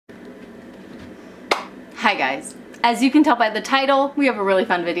Hi guys. As you can tell by the title, we have a really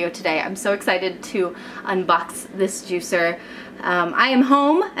fun video today. I'm so excited to unbox this juicer. I am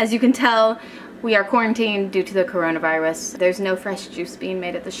home, as you can tell. We are quarantined due to the coronavirus. There's no fresh juice being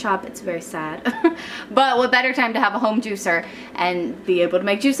made at the shop. It's very sad. But what better time to have a home juicer and be able to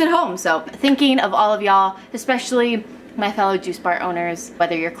make juice at home. So thinking of all of y'all, especially my fellow juice bar owners,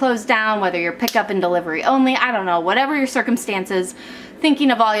 whether you're closed down, whether you're pickup and delivery only, I don't know, whatever your circumstances,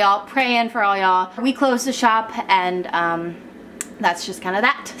 thinking of all y'all, praying for all y'all. We closed the shop and that's just kind of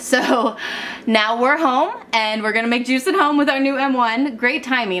that. So now we're home and we're gonna make juice at home with our new M1. Great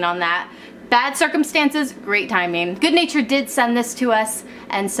timing on that. Bad circumstances, great timing. Goodnature did send this to us,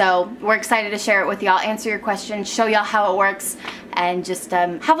 and so we're excited to share it with y'all, answer your questions, show y'all how it works, and just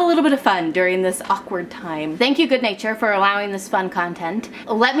have a little bit of fun during this awkward time. Thank you, Goodnature, for allowing this fun content.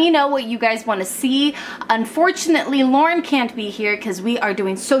 Let me know what you guys want to see. Unfortunately, Lauren can't be here because we are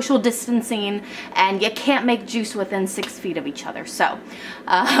doing social distancing, and you can't make juice within 6 feet of each other. So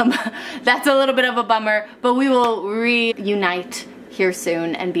that's a little bit of a bummer, but we will reunite here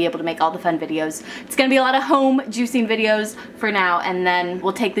soon and be able to make all the fun videos. It's gonna be a lot of home juicing videos for now, and then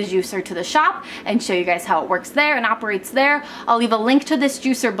we'll take the juicer to the shop and show you guys how it works there and operates there. I'll leave a link to this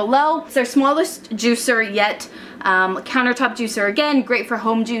juicer below. It's our smallest juicer yet. Countertop juicer, again, great for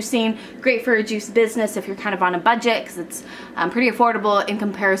home juicing, great for a juice business if you're kind of on a budget, because it's pretty affordable in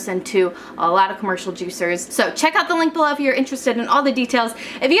comparison to a lot of commercial juicers. So check out the link below if you're interested in all the details.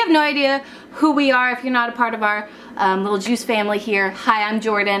 If you have no idea who we are, if you're not a part of our little juice family here, hi, I'm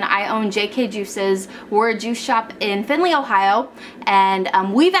Jordan. I own JK Juices. We're a juice shop in Findlay, Ohio, and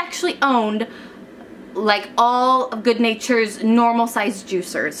we've actually owned like all of Goodnature's normal sized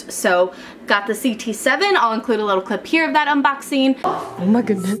juicers. So got the CT7, I'll include a little clip here of that unboxing. Oh my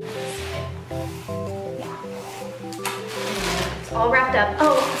goodness. It's all wrapped up.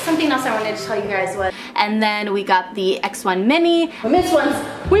 Oh, something else I wanted to tell you guys was, and then we got the X1 Mini. We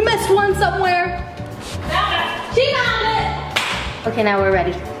missed one somewhere. She found it! Okay, now we're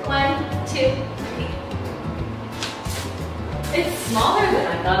ready. 1, 2, 3. It's smaller than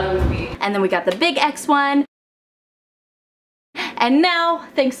I thought it would be. And then we got the big X1. And now,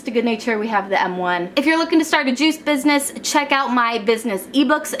 thanks to Goodnature, we have the M1. If you're looking to start a juice business, check out my business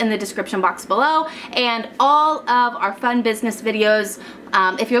ebooks in the description box below, and all of our fun business videos.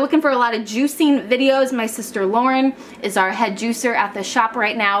 If you're looking for a lot of juicing videos, my sister Lauren is our head juicer at the shop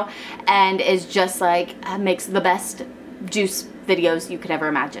right now, and is just like, makes the best juice videos you could ever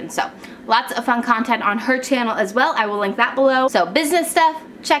imagine. So lots of fun content on her channel as well. I will link that below. So business stuff,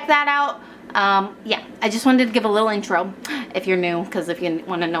 check that out. Yeah, I just wanted to give a little intro if you're new, because if you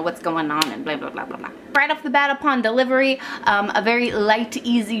want to know what's going on and blah, blah, blah, blah, blah. Right off the bat upon delivery, a very light,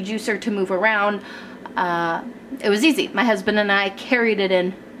 easy juicer to move around. It was easy. My husband and I carried it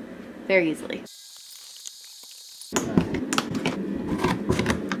in very easily.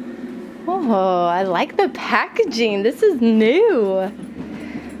 Oh, I like the packaging. This is new.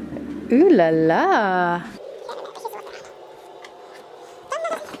 Ooh la la.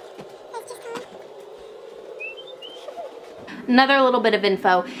 Another little bit of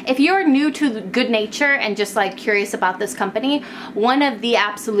info. If you're new to Goodnature and just like curious about this company, one of the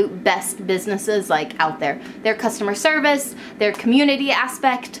absolute best businesses like out there. Their customer service, their community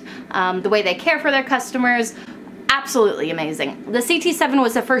aspect, the way they care for their customers, absolutely amazing. The CT7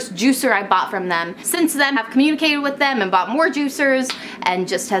 was the first juicer I bought from them. Since then, I've communicated with them and bought more juicers, and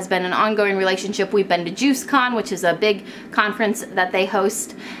just has been an ongoing relationship. We've been to JuiceCon, which is a big conference that they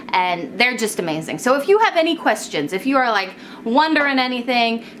host, and they're just amazing. So if you have any questions, if you are like wondering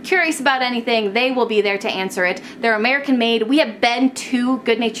anything, curious about anything, they will be there to answer it. They're American made. We have been to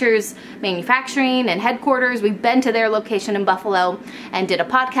Goodnature's manufacturing and headquarters. We've been to their location in Buffalo and did a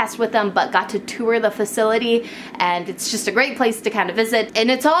podcast with them, but got to tour the facility, and it's just a great place to kind of visit. And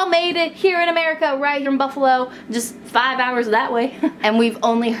it's all made here in America, right here in Buffalo, just 5 hours that way. And we've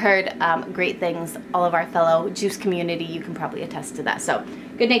only heard great things. All of our fellow juice community, you can probably attest to that. So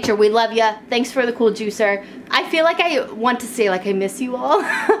Goodnature, we love ya. Thanks for the cool juicer. I feel like I want to say like I miss you all.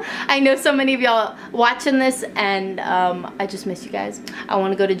 I know so many of y'all watching this, and I just miss you guys. I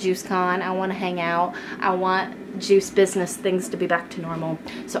want to go to JuiceCon. I want to hang out. I want juice business things to be back to normal.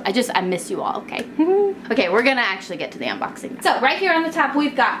 So I miss you all, okay? Okay, we're gonna actually get to the unboxing. So right here on the top,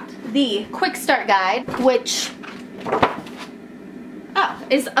 we've got the quick start guide, which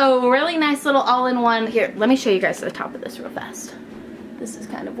is a really nice little all-in-one. Here, let me show you guys the top of this real fast. This is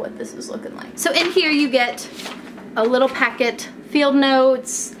kind of what this is looking like. So in here you get a little packet, field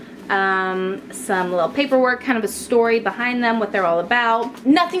notes, some little paperwork, kind of a story behind them, what they're all about.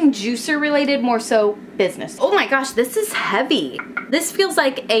 Nothing juicer related, more so business. Oh my gosh, this is heavy. This feels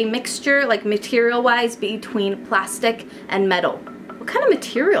like a mixture, like material-wise, between plastic and metal. What kind of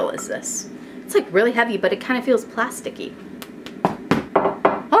material is this? It's like really heavy, but it kind of feels plasticky.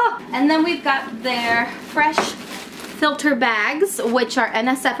 Oh, and then we've got their fresh filter bags, which are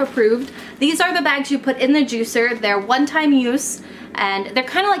NSF approved. These are the bags you put in the juicer. They're one-time use, and they're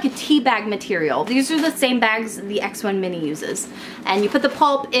kind of like a tea bag material. These are the same bags the X1 Mini uses. And you put the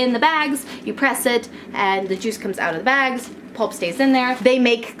pulp in the bags, you press it, and the juice comes out of the bags. Pulp stays in there. They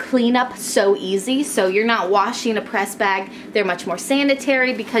make cleanup so easy, so you're not washing a press bag. They're much more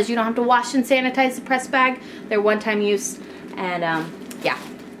sanitary because you don't have to wash and sanitize the press bag. They're one-time use, and yeah,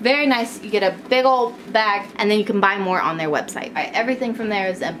 very nice. You get a big old bag, and then you can buy more on their website. All right, everything from there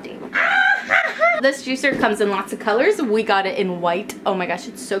is empty. This juicer comes in lots of colors. We got it in white. Oh my gosh,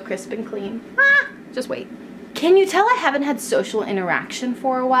 it's so crisp and clean. Just wait. Can you tell I haven't had social interaction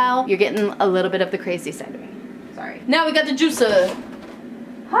for a while? You're getting a little bit of the crazy side of me. Sorry. Now we got the juicer.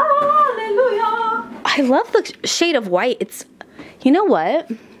 Hallelujah. I love the shade of white. It's, you know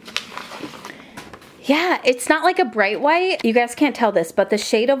what? Yeah, it's not like a bright white. You guys can't tell this, but the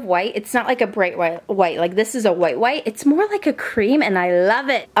shade of white, it's not like a bright white. Like this is a white. It's more like a cream, and I love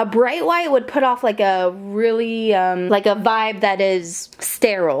it. A bright white would put off like a really, like a vibe that is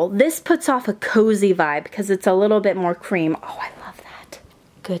sterile. This puts off a cozy vibe because it's a little bit more cream. Oh, I love that.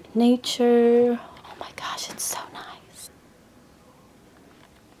 Goodnature. Oh my gosh, it's so nice.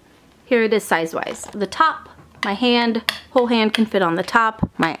 Here it is size-wise. The top, my hand, whole hand can fit on the top.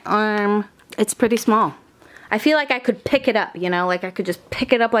 My arm. It's pretty small. I feel like I could pick it up, you know, like I could just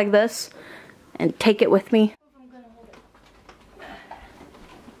pick it up like this and take it with me.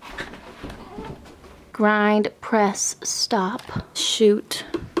 Grind, press, stop, shoot.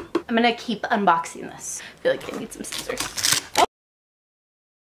 I'm gonna keep unboxing this. I feel like I need some scissors. Oh.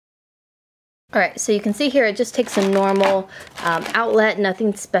 Alright, so you can see here it just takes a normal outlet,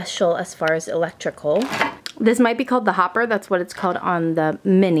 nothing special as far as electrical. This might be called the hopper, that's what it's called on the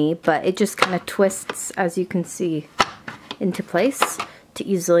Mini, but it just kind of twists, as you can see, into place to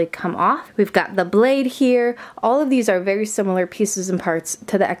easily come off. We've got the blade here. All of these are very similar pieces and parts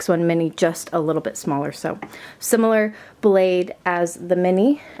to the X1 Mini, just a little bit smaller. So similar blade as the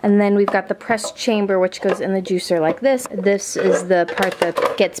Mini. And then we've got the press chamber, which goes in the juicer like this. This is the part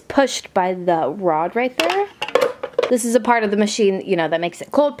that gets pushed by the rod right there. This is a part of the machine, you know, that makes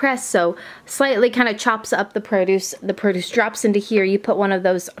it cold press, so slightly kind of chops up the produce. The produce drops into here. You put one of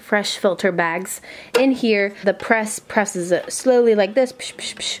those fresh filter bags in here. The press presses it slowly like this, psh,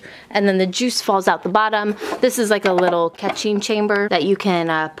 psh, psh, and then the juice falls out the bottom. This is like a little catching chamber that you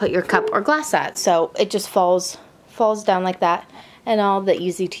can put your cup or glass at. So it just falls down like that. And all the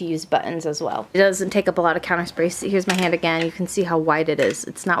easy to use buttons as well. It doesn't take up a lot of counter space. Here's my hand again. You can see how wide it is.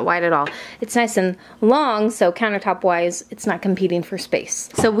 It's not wide at all. It's nice and long, so countertop wise, it's not competing for space.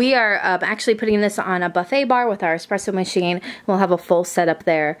 So we are actually putting this on a buffet bar with our espresso machine. We'll have a full setup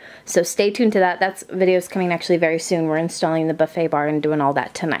there. So stay tuned to that. That's videos coming actually very soon. We're installing the buffet bar and doing all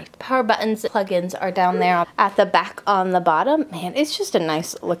that tonight. Power buttons, plugins are down there at the back on the bottom. Man, it's just a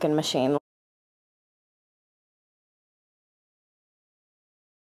nice looking machine.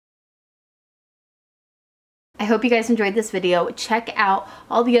 I hope you guys enjoyed this video. Check out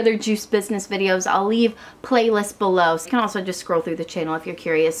all the other juice business videos. I'll leave playlists below. So you can also just scroll through the channel if you're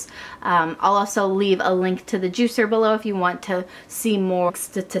curious. I'll also leave a link to the juicer below if you want to see more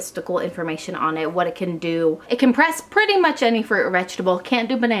statistical information on it, what it can do. It can press pretty much any fruit or vegetable. Can't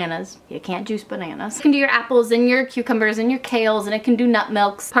do bananas. You can't juice bananas. It can do your apples and your cucumbers and your kales, and it can do nut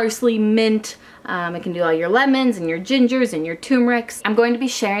milks, parsley, mint. It can do all your lemons and your gingers and your turmerics. I'm going to be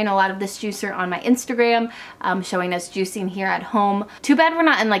sharing a lot of this juicer on my Instagram, showing us juicing here at home. Too bad we're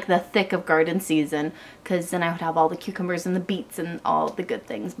not in like the thick of garden season, because then I would have all the cucumbers and the beets and all the good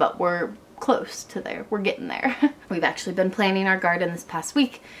things, but we're close to there. We're getting there. We've actually been planting our garden this past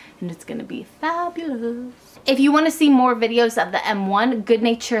week, and it's gonna be fabulous. If you want to see more videos of the M1,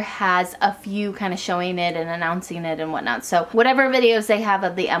 Goodnature has a few kind of showing it and announcing it and whatnot. So whatever videos they have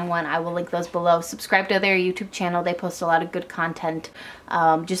of the M1, I will link those below. Subscribe to their YouTube channel. They post a lot of good content,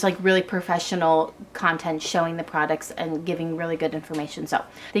 just like really professional content showing the products and giving really good information. So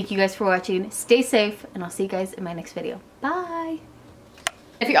thank you guys for watching. Stay safe, and I'll see you guys in my next video. Bye!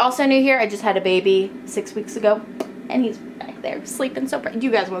 If you're also new here, I just had a baby 6 weeks ago, and he's back there sleeping so bright.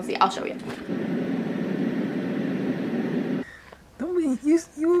 You guys want to see? I'll show you. Don't be,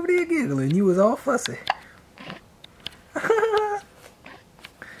 you over there giggling. You was all fussy.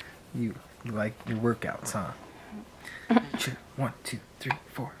 You like your workouts, huh? 1, 2, 3,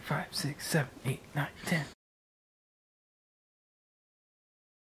 4, 5, 6, 7, 8, 9, 10.